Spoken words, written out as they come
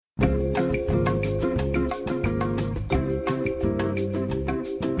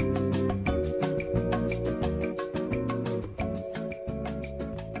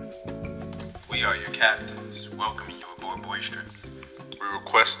captains, welcoming you aboard Boys Trip. We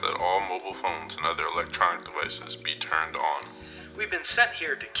request that all mobile phones and other electronic devices be turned on. We've been sent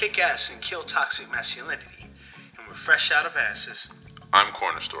here to kick ass and kill toxic masculinity, and we're fresh out of asses. I'm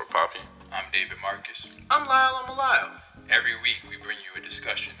Corner Store Poppy. I'm David Marcus. I'm Lyle. Every week we bring you a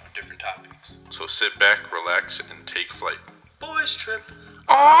discussion on different topics. So sit back, relax, and take flight. Boys Trip.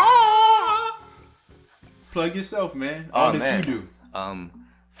 Ah! Plug yourself, man. Oh, What man. did you do?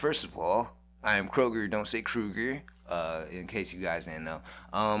 First of all, I am Kroger, don't say Kruger, in case you guys didn't know.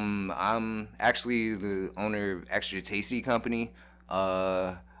 I'm actually the owner of Extra Tasty Company.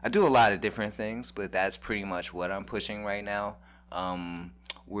 I do a lot of different things, but that's pretty much what I'm pushing right now.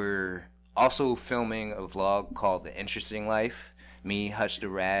 We're also filming a vlog called The Interesting Life. Me, Hutch the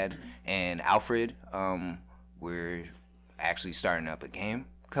Rad, and Alfred. We're actually starting up a game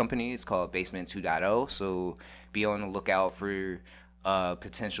company. It's called Basement 2.0, so be on the lookout for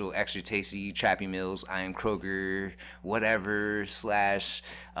potential Extra Tasty, Trappy Meals, I Am Kroger, whatever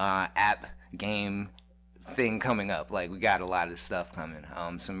 / app game thing coming up. Like, we got a lot of stuff coming.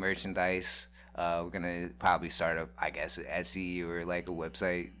 Some merchandise. We're gonna probably start up, I guess, Etsy or like a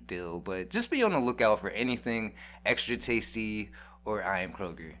website deal, but just be on the lookout for anything Extra Tasty or I Am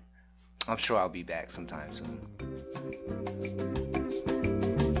Kroger. I'm sure I'll be back sometime soon.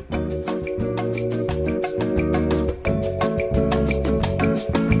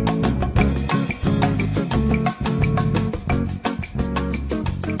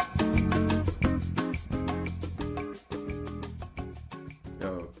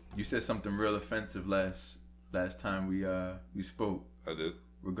 You said something real offensive last time we spoke. I did.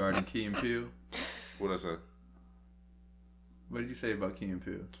 Regarding Key and Peele. What'd I say? What did you say about Key and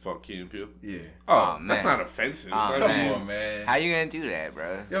Peele? Fuck Key and Peele? Yeah. Oh, man. that's not offensive. Oh, Come man. on, man. How you gonna do that,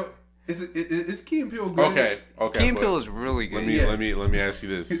 bro? Yo, is Key and Peele good? Okay. Key and but Peele is really good. Let me ask you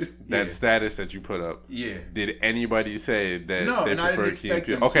this: that Yeah. status that you put up. Yeah. Did anybody say that No, they and I prefer didn't Key and expect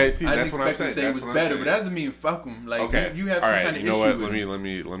Peele? them Okay, to. see, I that's didn't what I'm expect saying. them to say it was better, but that doesn't mean fuck them. Like, Okay. you have all some right. kind of You know issue what?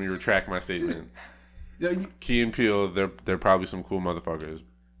 with Let me retract my statement. them. Key and Peele, they're probably some cool motherfuckers,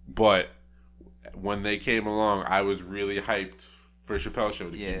 but when they came along, I was really hyped for Chappelle Show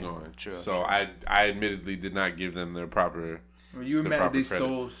to keep going. True. So I admittedly did not give them their proper. Well, you were the mad proper they credit.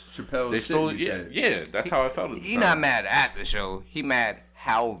 stole Chappelle's They shit, stole it. you Yeah, said. yeah. That's how I felt. At the He time. not mad at the show. He mad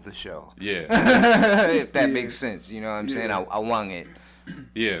how the show. Yeah, If that makes sense, you know what I'm saying? Yeah. I won it.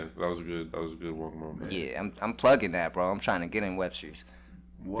 yeah. That was a good one moment. Yeah, I'm plugging that, bro. I'm trying to get in Webster's.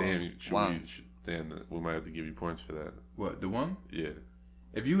 Whoa. Damn, we might have to give you points for that. What, the one? Yeah.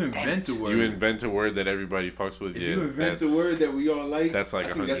 If you invent a word. You invent a word that everybody fucks with. If yeah, you invent a word that we all like, that's like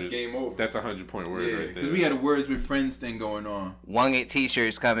I think 100. that's game over. That's 100-point word yeah, right there. because we had a words with friends thing going on. Wung It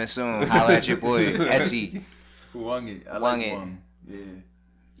t-shirts coming soon. Holla at your boy Etsy. Wung it. I Wung like it. Wung.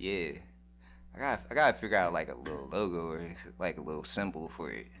 Yeah. Yeah, I gotta figure out like a little logo or like a little symbol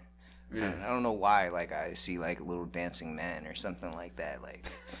for it. Yeah. I don't know why. Like, I see like a little dancing man or something like that. Like,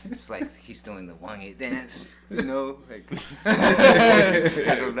 it's like he's doing the Wung It dance. You know, like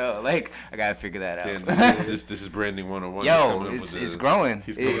I don't know. Like, I gotta figure that out. Damn, this is branding 101. Yo, it's growing.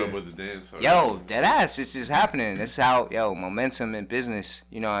 He's coming up with the dance. Yo, deadass, it's just happening. That's how, momentum in business.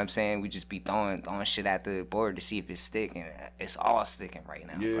 You know what I'm saying? We just be throwing shit at the board to see if it's sticking. It's all sticking right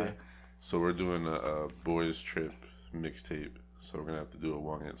now. Yeah. Bro. So we're doing a boys trip mixtape. So we're gonna have to do a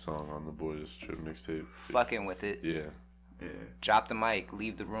Wong It song on the boys trip mixtape. Fucking with it. Yeah. Yeah. Drop the mic.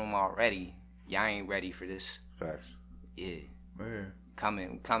 Leave the room already. Y'all ain't ready for this. Facts. Yeah. Yeah.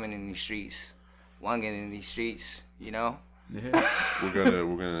 Coming in these streets. Wunging in these streets. You know? Yeah. We're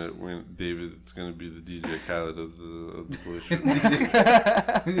gonna David's gonna be the DJ Khaled of the boys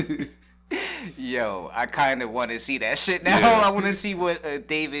trip. Yo, I kind of want to see that shit now. Yeah. I want to see what a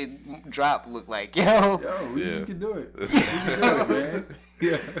David drop look like. Yo. Yo, we Yeah. can do it. We can do it, man.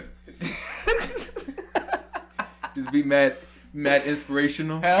 Yeah. Just be mad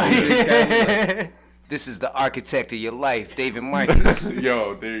inspirational. Hell yeah. This is the architect of your life, David Marcus.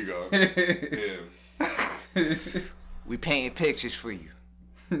 Yo, there you go. Yeah. We painting pictures for you.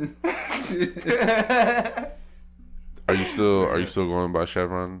 Are you still going by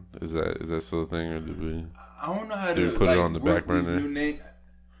Chevron? Is that still a thing, or did we? I don't know how Did to we put it on the work back these burner? new names.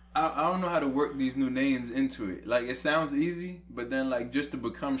 I don't know how to work these new names into it. Like, it sounds easy, but then like just to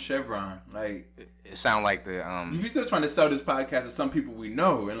become Chevron, like It sound like the you still trying to sell this podcast to some people we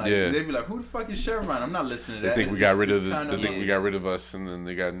know, and like they be like, "Who the fuck is Chevron?" I'm not listening to They that. think we got rid of we got rid of us, and then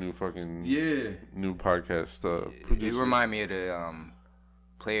they got new fucking new podcast It producers. remind me of the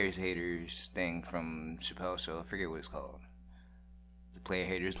Players Haters thing from Chappelle Show. I forget what it's called. The Player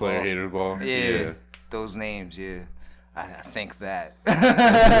Haters Player Ball. Haters Ball. Yeah, those names. Yeah, I think that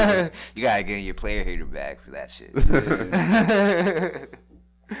you gotta get your player hater bag for that shit.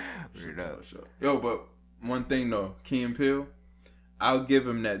 Weird up. Yo, but one thing though, Key and Peele, I'll give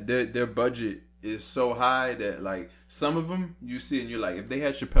them that their budget is so high that like some of them you see and you're like, if they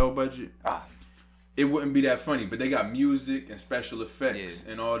had Chappelle budget, it wouldn't be that funny. But they got music and special effects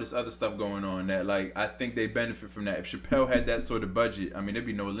and all this other stuff going on that like I think they benefit from that. If Chappelle had that sort of budget, I mean, there'd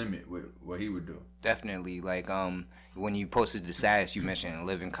be no limit with what he would do. Definitely, like when you posted the status, you mentioned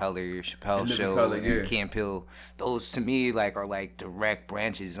Living Color, Chappelle Show, and Key and Peele. Those to me like are like direct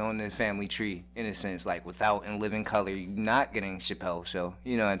branches on the family tree in a sense. Like without In Living Color, you're not getting Chappelle Show.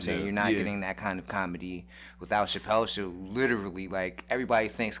 You know what I'm saying? You're not getting that kind of comedy without Chappelle Show. Literally, like everybody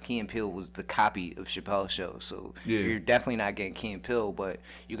thinks Key and Peele was the copy of Chappelle Show, so you're definitely not getting Key and Peele. But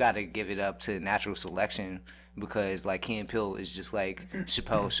you got to give it up to natural selection because like Key and Peele is just like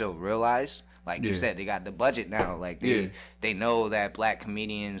Chappelle Show realized. Like you said, they got the budget now. Like they know that black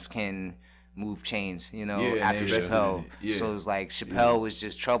comedians can move chains, you know, after Chappelle. So it's like Chappelle was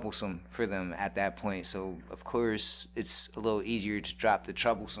just troublesome for them at that point. So of course it's a little easier to drop the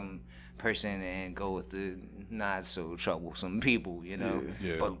troublesome person and go with the not so troublesome people, you know.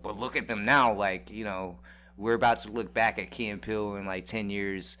 But look at them now, like, you know, we're about to look back at Key and Peele in like 10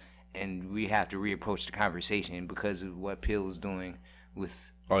 years and we have to reapproach the conversation because of what Peele is doing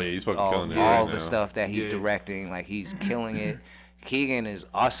with he's fucking killing it all right the now. Stuff that he's directing, like he's killing it. Keegan is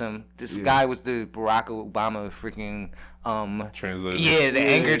awesome. This guy was the Barack Obama freaking translator. Yeah, the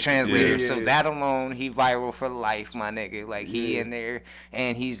anger translator. So that alone, he viral for life, my nigga. Like he in there,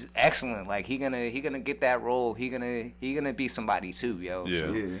 and he's excellent. Like he gonna get that role. He gonna be somebody too, yo.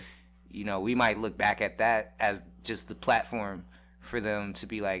 So, you know, we might look back at that as just the platform for them to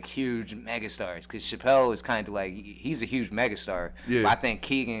be like huge megastars, because Chappelle is kind of like he's a huge megastar. But I think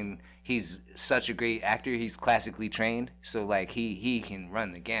Keegan, he's such a great actor. He's classically trained, so like he can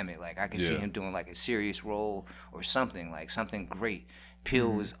run the gamut. Like I can see him doing like a serious role or something, like something great.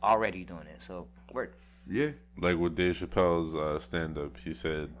 Peele was already doing it, so word. Like with Dave Chappelle's stand-up, he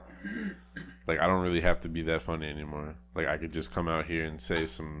said, like, I don't really have to be that funny anymore. Like I could just come out here and say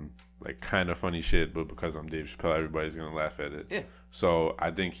some like kind of funny shit, but because I'm Dave Chappelle, everybody's gonna laugh at it. So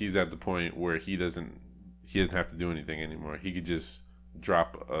I think he's at the point where he doesn't have to do anything anymore. He could just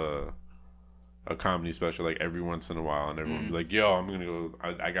drop a comedy special like every once in a while, and everyone be like, "Yo, I'm gonna go.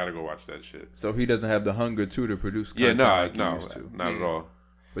 I gotta go watch that shit." So he doesn't have the hunger too to produce content. Not at all.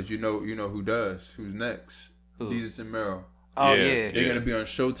 But you know who does? Who's next? Jesus and Meryl. Oh They're gonna be on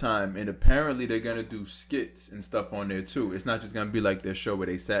Showtime, and apparently they're gonna do skits and stuff on there too. It's not just gonna be like their show where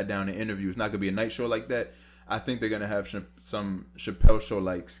they sat down and interview. It's not gonna be a night show like that. I think they're gonna have some Chappelle Show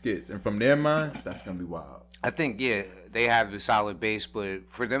like skits, and from their minds, that's gonna be wild. I think they have a solid base, but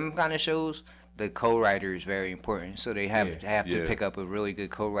for them kind of shows, the co-writer is very important. So they have to pick up a really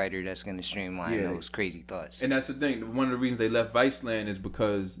good co-writer that's gonna streamline those crazy thoughts. And that's the thing. One of the reasons they left Viceland is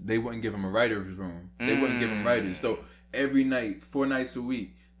because they wouldn't give them a writer's room. They wouldn't give them writers. So every night, 4 nights a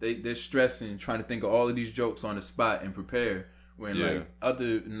week, they're stressing, trying to think of all of these jokes on the spot and prepare. When like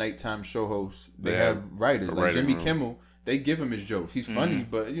other nighttime show hosts, they have writers. Like Jimmy Kimmel, they give him his jokes. He's funny,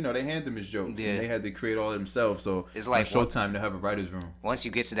 but you know they hand him his jokes, and they had to create all of themselves. So it's like on Showtime to have a writer's room. Once you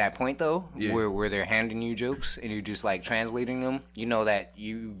get to that point though, where they're handing you jokes and you're just like translating them, you know that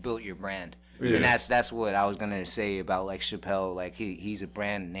you built your brand. And that's what I was gonna say about like Chappelle. Like he's a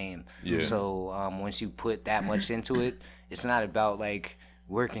brand name. So once you put that much into it, it's not about like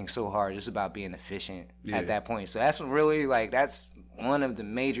working so hard. It's about being efficient at that point. So that's really like that's one of the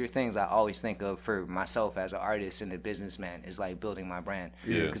major things I always think of for myself as an artist and a businessman is like building my brand.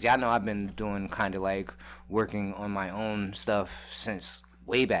 Because y'all know I've been doing kind of like working on my own stuff since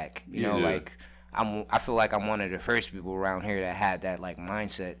way back. You know, like I feel like I'm one of the first people around here that had that like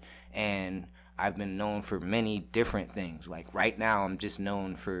mindset, and I've been known for many different things. Like right now I'm just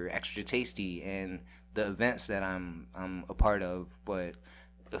known for Extra Tasty and the events that I'm a part of, but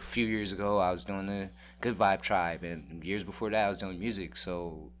a few years ago I was doing the Good Vibe Tribe, and years before that I was doing music.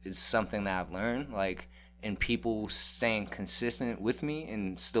 So it's something that I've learned, like, and people staying consistent with me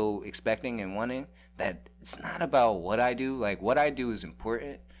and still expecting and wanting that it's not about what I do. Like what I do is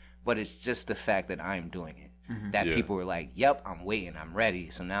important, but it's just the fact that I'm doing it. That people were like, yep, I'm waiting, I'm ready.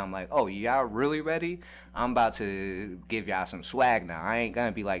 So now I'm like, oh, y'all really ready? I'm about to give y'all some swag now. I ain't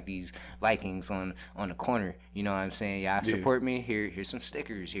gonna be like these Vikings on the corner. You know what I'm saying? Y'all support me. Here's some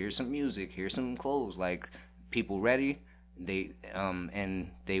stickers. Here's some music. Here's some clothes. Like, people ready? They and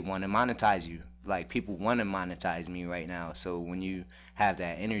they want to monetize you. Like, people want to monetize me right now. So when you have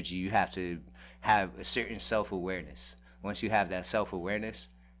that energy, you have to have a certain self-awareness. Once you have that self-awareness,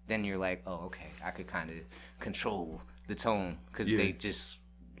 then you're like, oh, okay, I could kind of control the tone because they just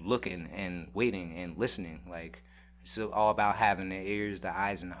looking and waiting and listening. Like it's all about having the ears, the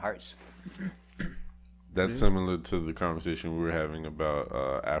eyes, and the hearts. That's similar to the conversation we were having about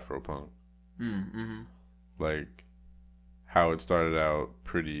Afropunk. Mm-hmm. Like how it started out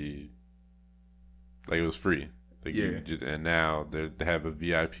pretty, like it was free. Like and now they have a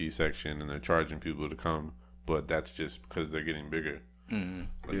VIP section and they're charging people to come, but that's just because they're getting bigger. Mm-hmm.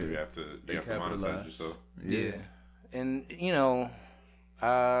 Like you have to monetize yourself. Yeah. And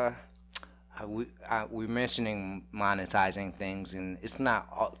we're mentioning monetizing things, and it's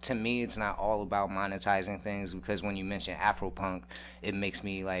not, to me, it's not all about monetizing things, because when you mention Afropunk, it makes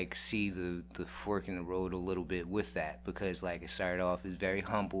me like see the fork in the road a little bit with that, because like it started off as very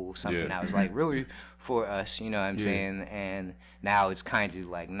humble, something that was like really for us, you know what I'm saying, and now it's kind of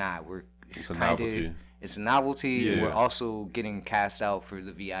like it's a novelty. It's a novelty. Yeah. We're also getting cast out for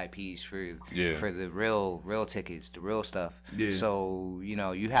the VIPs, for the real tickets, the real stuff. Yeah. So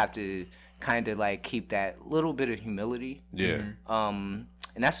you have to kind of like keep that little bit of humility. Yeah. And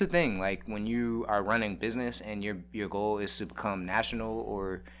that's the thing. Like when you are running business and your goal is to become national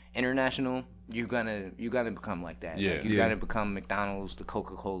or international, you're gonna become like that. Yeah. Like you gotta become McDonald's, the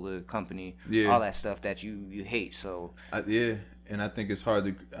Coca-Cola company, all that stuff that you hate. So and I think it's hard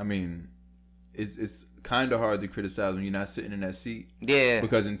to. I mean, it's kind of hard to criticize when you're not sitting in that seat. Yeah.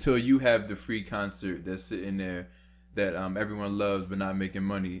 Because until you have the free concert that's sitting there that everyone loves but not making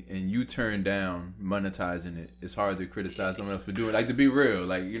money, and you turn down monetizing it, it's hard to criticize someone else for doing it. Like, to be real,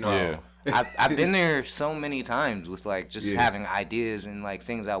 like, I've been there so many times with like just having ideas and like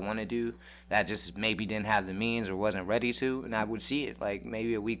things I want to do that just maybe didn't have the means or wasn't ready to, and I would see it like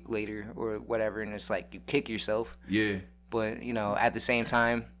maybe a week later or whatever, and it's like you kick yourself. Yeah. But at the same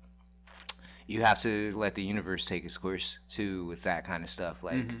time, you have to let the universe take its course too with that kind of stuff,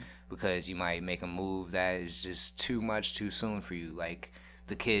 like because you might make a move that is just too much too soon for you, like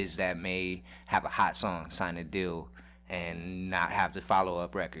the kids that may have a hot song, sign a deal, and not have the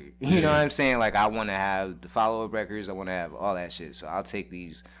follow-up record. You know what I'm saying? Like, I want to have the follow-up records, I want to have all that shit, so I'll take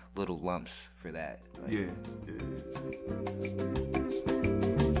these little lumps for that. Like,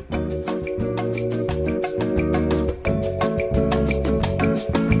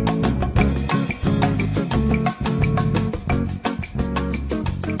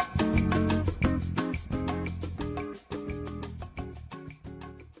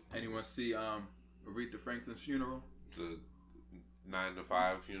 see Aretha Franklin's funeral? The 9 to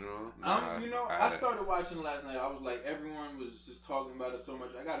 5 funeral? I started watching last night. I was like, everyone was just talking about it so much.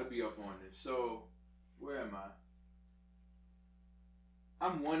 I gotta be up on it. So, where am I?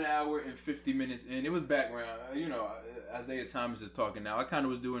 I'm 1 hour and 50 minutes in. It was background. Isaiah Thomas is talking now. I kind of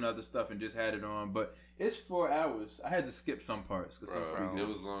was doing other stuff and just had it on, but it's 4 hours. I had to skip some parts. Bro, it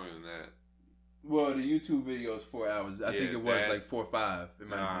was longer than that. Well, the YouTube video is 4 hours. I think it was like 4 or 5. It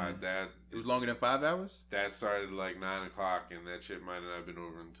was longer than 5 hours? That started like 9 o'clock, and that shit might not have been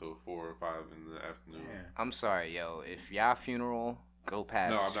over until 4 or 5 in the afternoon. Yeah. I'm sorry, yo. If y'all funeral go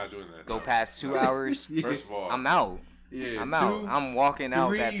past... No, I'm not doing that. Go past 2 hours. First of all... I'm out. Yeah, I'm out. I'm walking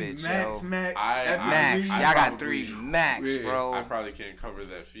out that bitch, max, yo. Max. Y'all got 3 max, bro. I probably can't cover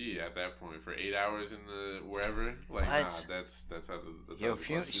that fee at that point for 8 hours in the wherever. Like, nah, that's how the. Yo,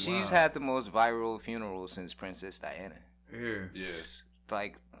 she's had the most viral funeral since Princess Diana. Yeah.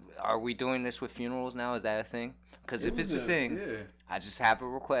 Like, are we doing this with funerals now? Is that a thing? Because if it's a thing, I just have a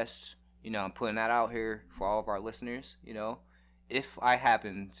request. I'm putting that out here for all of our listeners. If I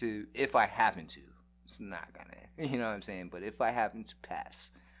happen to. It's not gonna, you know what I'm saying? But if I happen to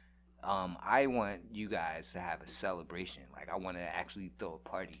pass, I want you guys to have a celebration. Like, I want to actually throw a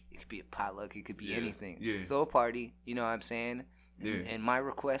party. It could be a potluck. It could be anything. Yeah. Throw a party. You know what I'm saying? Yeah. And my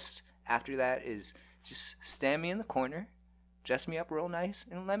request after that is just stand me in the corner, dress me up real nice,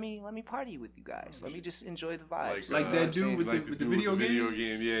 and let me party with you guys. Let me just enjoy the vibes. Like that dude with the video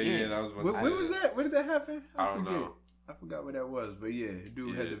game. Yeah. That was. Where was that? Where did that happen? I don't know. I forgot what that was, but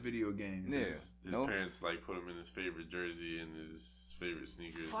dude had the video games. Yeah. His parents like put him in his favorite jersey and his favorite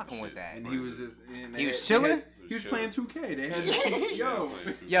sneakers. Fucking and with that. And he was just he was chilling. He was playing 2K. They had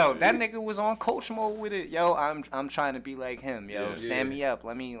yo, that nigga was on coach mode with it. Yo, I'm trying to be like him. Yo, stand me up.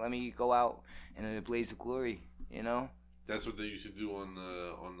 Let me go out in a blaze of glory. That's what they used to do on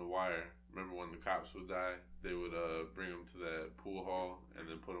the wire. Remember when the cops would die? They would bring him to that pool hall and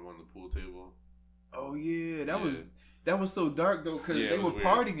then put him on the pool table. Oh yeah, that was so dark though, because they were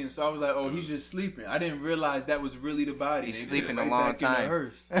partying. So I was like, he's just sleeping. I didn't realize that was really the body. He's sleeping a long time. In the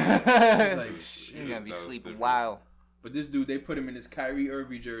hearse. I was like, shit. He's gonna be sleeping wild. But this dude, they put him in his Kyrie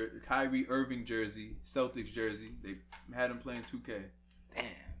Irving jersey, Celtics jersey. They had him playing 2K. Damn.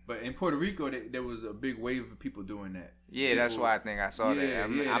 But in Puerto Rico, there was a big wave of people doing that. Yeah, people, that's why I think I saw that.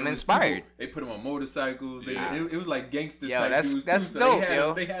 I'm was inspired. People, they put them on motorcycles. Yeah. It was like gangster Yo, type dudes that's too. So dope, they had,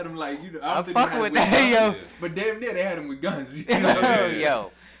 yo. They had them like, you know, I'm fucking with that, guns, yo. But damn near they had them with guns. You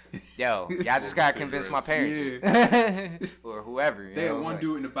Yo, y'all just gotta convince my parents or whoever. They had one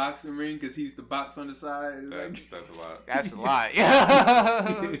dude in the boxing ring because he used to box on the side. That's a lot. That's a lot.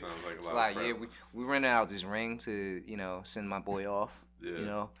 That sounds like It's a a lot. lot. Yeah, we rented out this ring to send my boy off. Yeah. You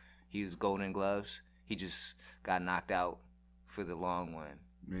know, he was Golden Gloves. He just got knocked out for the long one.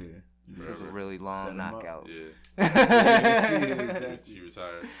 Yeah. It was a really long knockout. Yeah. Exactly. She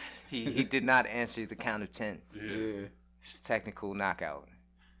retired. He did not answer the count of 10. Yeah. It's a technical knockout.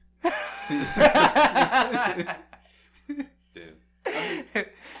 Damn.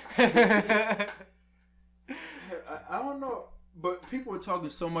 I don't know, but people were talking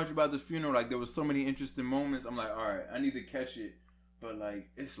so much about the funeral. Like there was so many interesting moments. I'm like, all right, I need to catch it, but like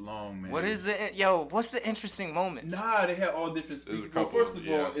it's long, man. What is it? What's the interesting moments? Nah, they had all different There's a speakers. Well, couple, first of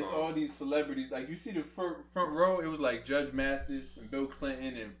yeah, all, I it's saw all these celebrities. Like you see the front row, it was like Judge Mathis and Bill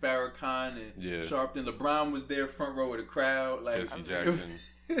Clinton and Farrakhan and Sharpton. LeBron was there front row with the crowd. Like Jesse Jackson.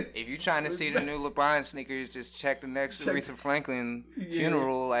 If you're trying to see the new LeBron sneakers, just check the next Aretha Franklin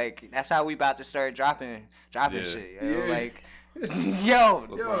funeral. Like that's how we about to start dropping shit. Yo. Like, yo, it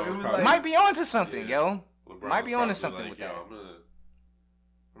was like, might be onto something, yo. LeBron Might be was onto probably something like, with yo, that.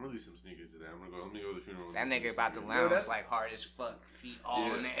 I'm gonna leave some sneakers today. Let me go to the funeral. That nigga about to sneakers. lounge that's- like hard as fuck, feet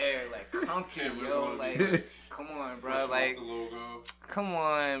all in the air, like comfy, Cameras yo. wanna Like, be come on, bro. brushing off Like, the logo. come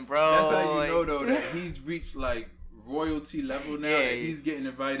on, bro. That's how you like, know though that he's reached like royalty level now. Yeah, that he's getting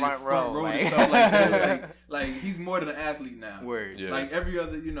invited front front row, row like- to stuff like that. Like he's more than an athlete now. Word. Yeah. Like every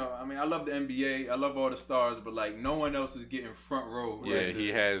other, I mean, I love the NBA. I love all the stars, but like no one else is getting front row. Yeah, Like, he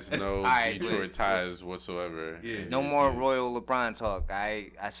has no Alright, Detroit ties whatsoever. Yeah. No more Royal LeBron talk. I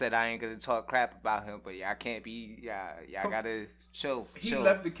said I ain't gonna talk crap about him, but y'all can't be. Y'all gotta chill. He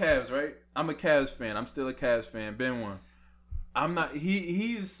left the Cavs, right? I'm a Cavs fan. I'm still a Cavs fan. Been one. I'm not.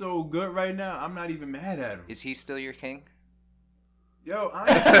 He is so good right now. I'm not even mad at him. Is he still your king? Yo,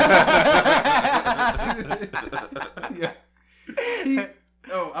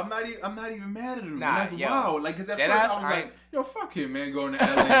 I'm not even mad at him. Nah, That's yo. wild. Like, cause at That first ass, I was I like, ain't- yo, fuck him, man, going to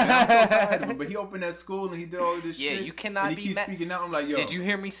LA. Man. I'm so tired of him. But he opened that school and he did all this Yeah, shit. you cannot and be he keeps mad. speaking out. I'm like, yo, Did you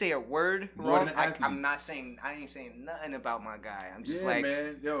hear me say a word More wrong? than an athlete. I'm not saying. I ain't saying nothing about my guy. I'm just yeah, like,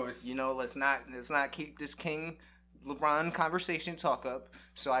 man, yo, it's let's not keep this King LeBron conversation talk up,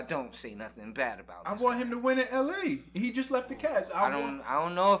 so I don't say nothing bad about. I this want guy. him to win in LA. He just left the Cavs. I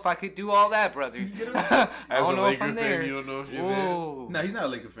don't know if I could do all that, brother. I As don't a know if Laker I'm fan, there. you don't know if you're Ooh. No, he's not a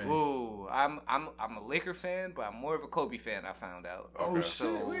Laker fan. Ooh, I'm a Laker fan, but I'm more of a Kobe fan. I found out. Oh Okay. shit!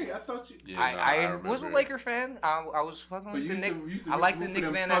 So- Wait, I thought you. Yeah, I nah, was a remember. Laker fan. I was fucking But with you the used Nick. to- used to I like the root for Nick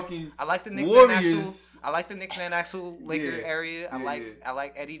them Van. fucking I like the Nick Van Warriors. Axel. I like the Nick Van Axel Laker Yeah. area. Yeah, yeah. I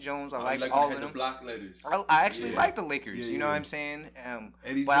like Eddie Jones. I Oh, like you all when of they had them. the block letters. I actually Yeah. like the Lakers. Yeah, You know yeah. what I'm saying?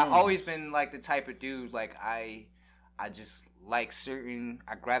 Eddie But I've Jones. always been like the type of dude. Like I just like certain.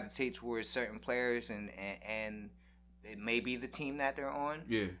 I gravitate towards certain players, and it may be the team that they're on.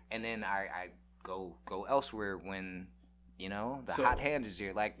 Yeah. And then I go elsewhere when the So- hot hand is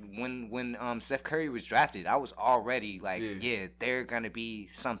there. Like when Steph Curry was drafted, I was already like, yeah, they're gonna be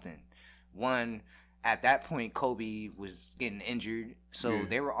something. One, at that point, Kobe was getting injured, so Yeah.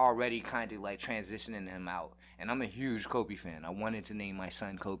 they were already kind of like transitioning him out. And I'm a huge Kobe fan. I wanted to name my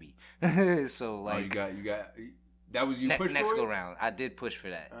son Kobe. So like, you got. That was you pushed next for go it? round, I did push for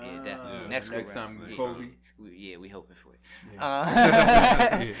that. Yeah, definitely. Yeah. Next next go round. time, Yeah. Kobe. We hoping for it.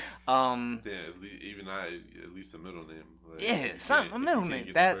 Yeah, even at least a middle name. Like, Yeah, if you something a can't- if middle you can't name.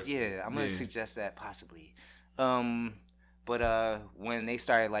 get That the first I'm gonna Yeah. suggest that possibly. But when they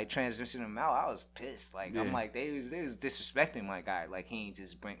started like transitioning him out, I was pissed. Like I'm Yeah. like they was disrespecting my guy. Like he ain't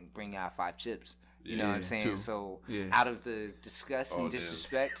just bring out 5 chips. You know what I'm Yeah, saying? too. So Yeah. out of the disgust Oh, and damn.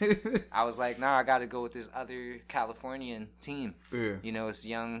 disrespect, I was like, nah, I got to go with this other Californian team. Yeah. You know, it's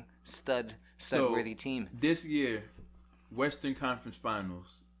young stud-worthy team. This year, Western Conference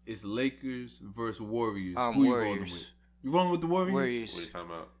Finals is Lakers versus Warriors. Who you rolling Warriors. with? You rolling with the Warriors? Warriors. Wait,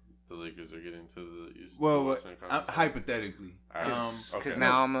 time out. The Lakers are getting to the East. Well, Western Conference. hypothetically, Because Okay.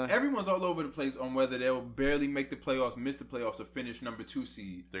 now I'm a everyone's all over the place on whether they'll barely make the playoffs, miss the playoffs, or finish number 2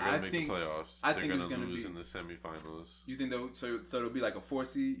 seed. They're gonna make the playoffs. I They're think it's gonna gonna lose be- in the semifinals. You think so it'll be like a 4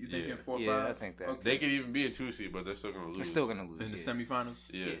 seed? You thinking Yeah. 4 Yeah, 5? I think that. Okay. They could even be a 2 seed, but they're still gonna lose. We're still gonna lose in the yeah. semifinals.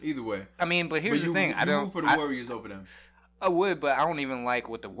 Yeah. Either way. I mean, but here's But the thing. You I don't. root for the Warriors over them. I would, but I don't even like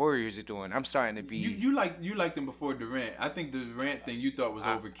what the Warriors are doing. I'm starting to be. You liked them before Durant. I think the Durant thing you thought was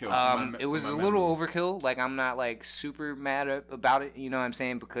overkill. It was a little overkill. Like, I'm not like super mad about it. You know what I'm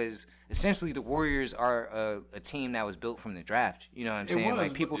saying? Because essentially the Warriors are a team that was built from the draft. You know what I'm saying?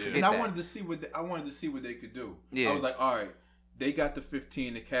 Like, people forget and that. I wanted to see what they could do. Yeah. I was like, all right. They got the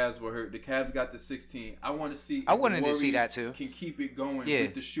 15. The Cavs were hurt. The Cavs got the 16. I want to see. I wanted to see that too. Can keep it going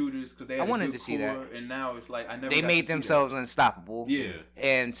with the shooters because they had I wanted a good to see core, that. and now it's like I never. They made themselves unstoppable. Yeah.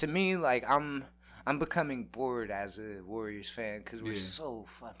 And to me, like I'm becoming bored as a Warriors fan because we're so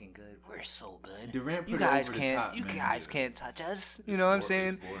fucking good. We're so good. Durant put you guys it over can't. the top, you man. guys can't touch us. You know what I'm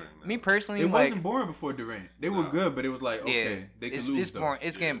saying? Boring, me personally, it like, wasn't boring before Durant. They were good, but it was like okay, they could lose. It's boring.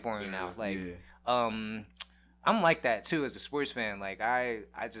 It's getting boring now. Like, yeah. I'm like that too as a sports fan. Like I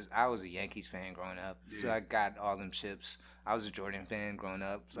was a Yankees fan growing up, so I got all them chips. I was a Jordan fan growing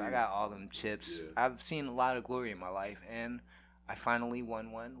up, so I got all them chips. Yeah. I've seen a lot of glory in my life, and I finally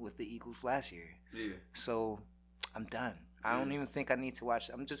won one with the Eagles last year. Yeah. So I'm done. I don't even think I need to watch.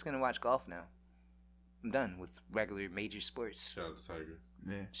 I'm just gonna watch golf now. I'm done with regular major sports. Shout out to Tiger.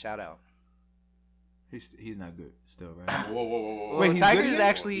 Yeah. Shout out. He's not good still, right? Whoa. Wait, he's Tiger's good again?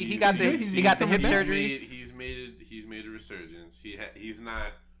 actually he got the hip surgery. He's made a resurgence. He's not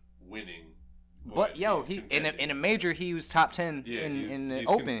winning. But yo, he in a major he was top 10 in the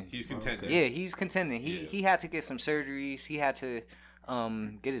Open. He's contending. Yeah, he's contending. He had to get some surgeries. He had to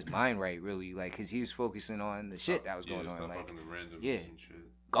get his mind right, really, like, because he was focusing on the shit that was going on. Like, fucking the randoms and shit.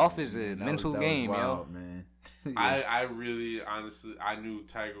 Golf is a mental game, wild, yo. Man. I really, honestly, I knew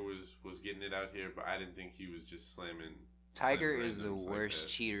Tiger was getting it out here, but I didn't think he was just slamming. Tiger is the randoms worst like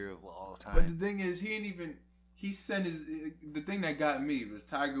cheater of all time. But the thing is, he ain't even. He sent his. The thing that got me was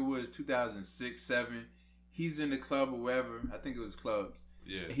Tiger Woods 2006, 7. He's in the club or wherever. I think it was clubs.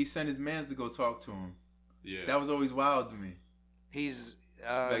 Yeah. And he sent his mans to go talk to him. Yeah. That was always wild to me. He's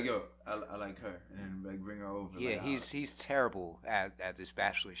like, yo, I like her, and like bring her over. Yeah, like, he's terrible at this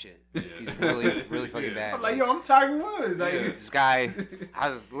bachelor shit. He's really fucking bad. I'm like, yo, I'm Tiger Woods. Like, This guy, I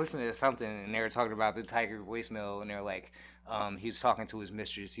was listening to something and they were talking about the Tiger voicemail, and they're like, he was talking to his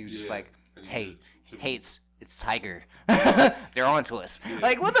mistress. He was just like, hey, it's Tiger. They're on to us.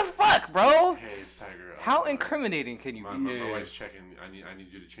 Like, what the fuck, bro? Hey, it's Tiger. How incriminating can you be? My wife's checking. I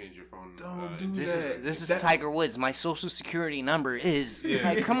need you to change your phone. Don't do This is Tiger Woods. My social security number is.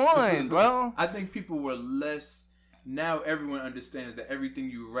 Like, come on, bro. I think people were less. Now everyone understands that everything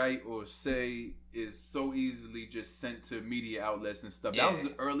you write or say is so easily just sent to media outlets and stuff. That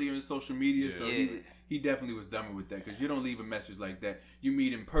was earlier in social media, so he definitely was dumber with that, because you don't leave a message like that. You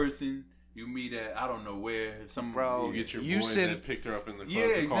meet in person. You meet at I don't know where. You get your boy that picked her up in the club. Yeah,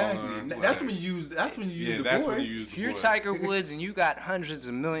 exactly. That's when you use. That's when you use the boy. That's when you use the boy. If you're Tiger Woods and you got hundreds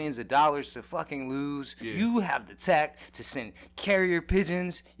of millions of dollars to fucking lose, you have the tact to send carrier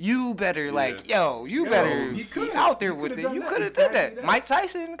pigeons. You better you better be out there with it. You could have did that. Mike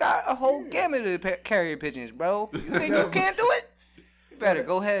Tyson got a whole gamut of carrier pigeons, bro. You think you can't do it? You better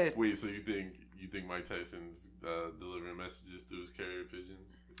go ahead. Wait, so you think Mike Tyson's delivering messages through his carrier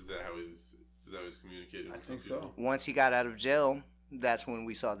pigeons? Is that how he's communicating? I think so. Once he got out of jail, that's when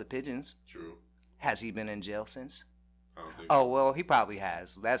we saw the pigeons. True. Has he been in jail since? I don't think Oh, well, he probably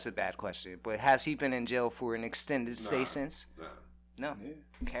has. That's a bad question. But has he been in jail for an extended stay since? No. Yeah.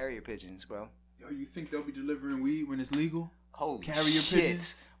 Carrier pigeons, bro. Yo, you think they'll be delivering weed when it's legal? Holy Carrier shit.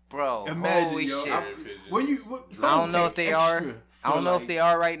 pigeons? Bro, Imagine, holy yo. shit. I don't know if they are. I don't know if they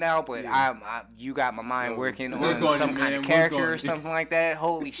are right now, but you got my mind working on some kind of character or something like that.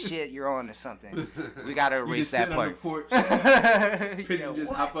 Holy shit, you're on to something. We gotta erase that part. On the porch, pigeon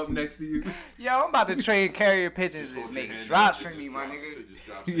just hop up next to you. Yo, I'm about to train carrier pigeons and make drops for me, my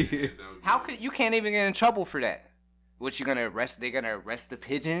nigga. How could you can't even get in trouble for that? What you gonna arrest? They gonna arrest the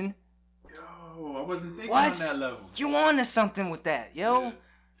pigeon? Yo, I wasn't thinking on that level. You on to something with that, yo?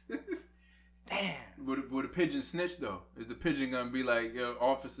 Yeah. Damn. Would a pigeon snitch though? Is the pigeon gonna be like, yo,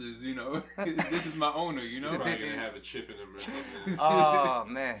 officers, you know, this is my owner, you know? He's probably gonna have a chip in him or something. Oh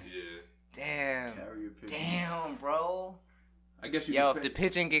man. Yeah. Damn, bro. I guess you. Yo, if the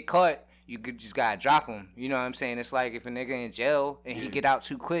pigeon get caught, you just gotta drop him. You know what I'm saying? It's like if a nigga in jail and he get out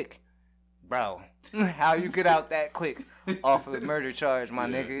too quick, bro. How you get out that quick off of a murder charge, my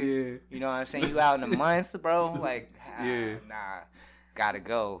nigga? Yeah. You know what I'm saying? You out in a month, bro? Like, nah. Gotta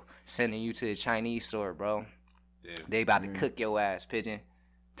go. Sending you to the Chinese store, bro. Damn. They about to cook your ass, pigeon.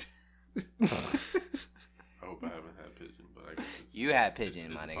 I hope I haven't had pigeon, but I guess it's... You had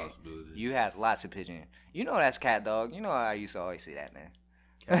pigeon, my nigga. You had lots of pigeon. You know that's cat dog. You know I used to always say that, man.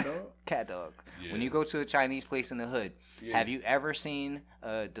 Cat dog? Cat dog. Yeah. When you go to a Chinese place in the hood, have you ever seen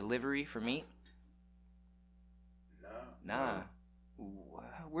a delivery for meat? No. Nah.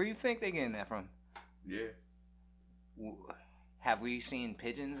 Where you think they getting that from? Yeah. Have we seen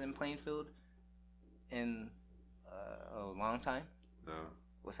pigeons in Plainfield in a long time? No.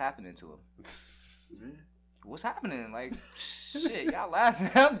 What's happening to them? Yeah. What's happening? Like, shit, y'all laughing.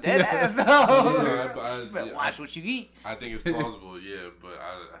 I'm dead ass. Better watch what you eat. I think it's plausible, yeah, but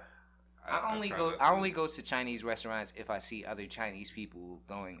I only go to Chinese restaurants if I see other Chinese people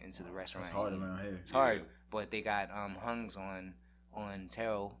going into the restaurant. It's hard around here. It's hard, but they got hungs on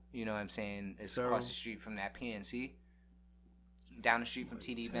Terrell. You know what I'm saying? It's across the street from that PNC. Down the street from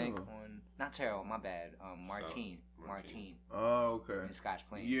TD Bank on not Terrell, my bad. Martine. Oh, okay. In Scotch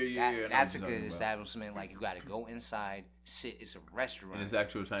Plains. Yeah. That's a good establishment. Like you got to go inside, sit. It's a restaurant. And it's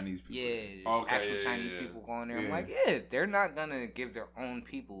actual Chinese people. Yeah, actual Chinese people going there. I'm like, they're not gonna give their own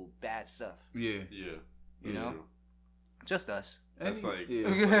people bad stuff. Yeah. You know, just us. That's like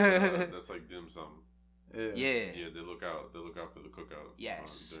that's like dim sum. Yeah. They look out for the cookout.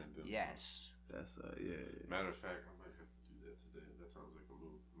 Yes. During Yes. That's Matter of fact, I might have to do that today. That sounds like a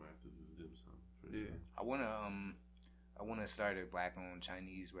move. I might have to do the dim sum. I wanna start a black-owned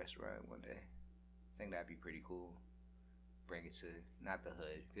Chinese restaurant one day. I think that'd be pretty cool. Bring it to not the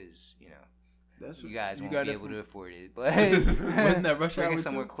hood, because you know you guys won't be able to afford it. But wasn't that Rush Hour 2? Bring it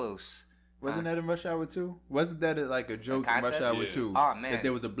somewhere close. Wasn't that in Rush Hour 2? Wasn't that like a joke in Rush Hour 2? Oh man, that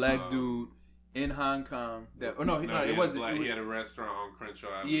there was a black dude in Hong Kong. It wasn't. He had a restaurant on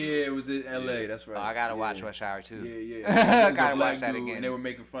Crenshaw Avenue. Yeah, it was in L.A. That's right. Oh, I gotta watch Rush Hour 2. Yeah. I gotta watch that again. And they were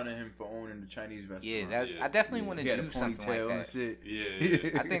making fun of him for owning the Chinese restaurant. I definitely want to do something like that. And shit.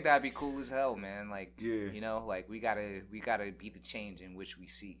 Yeah. I think that'd be cool as hell, man. Like, yeah. You know, like we gotta be the change in which we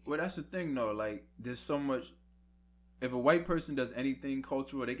seek. Well, that's the thing, though. Like, there's so much. If a white person does anything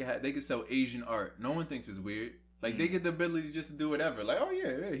cultural, they can sell Asian art. No one thinks it's weird. Like, they get the ability just to do whatever. Like, oh,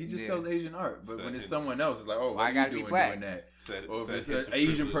 yeah, he just sells Asian art. But when it's someone else, it's like, oh, what are you doing that? Or if it's an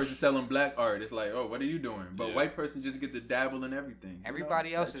Asian person selling black art, it's like, oh, what are you doing? But white person just get to dabble in everything.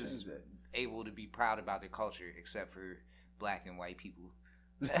 Everybody else is able to be proud about their culture except for black and white people.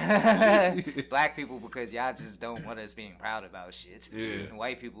 Black people because y'all just don't want us being proud about shit. Yeah. And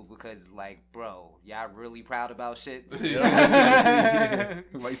white people because, like, bro, y'all really proud about shit. White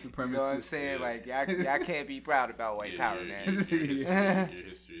supremacy. You know what I'm saying? Like, y'all can't be proud about white power, man. Your history isn't that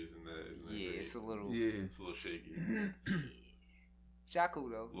yeah, great. it's a little shaky. Jaco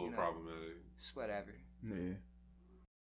though. A little problematic. It's whatever. Yeah.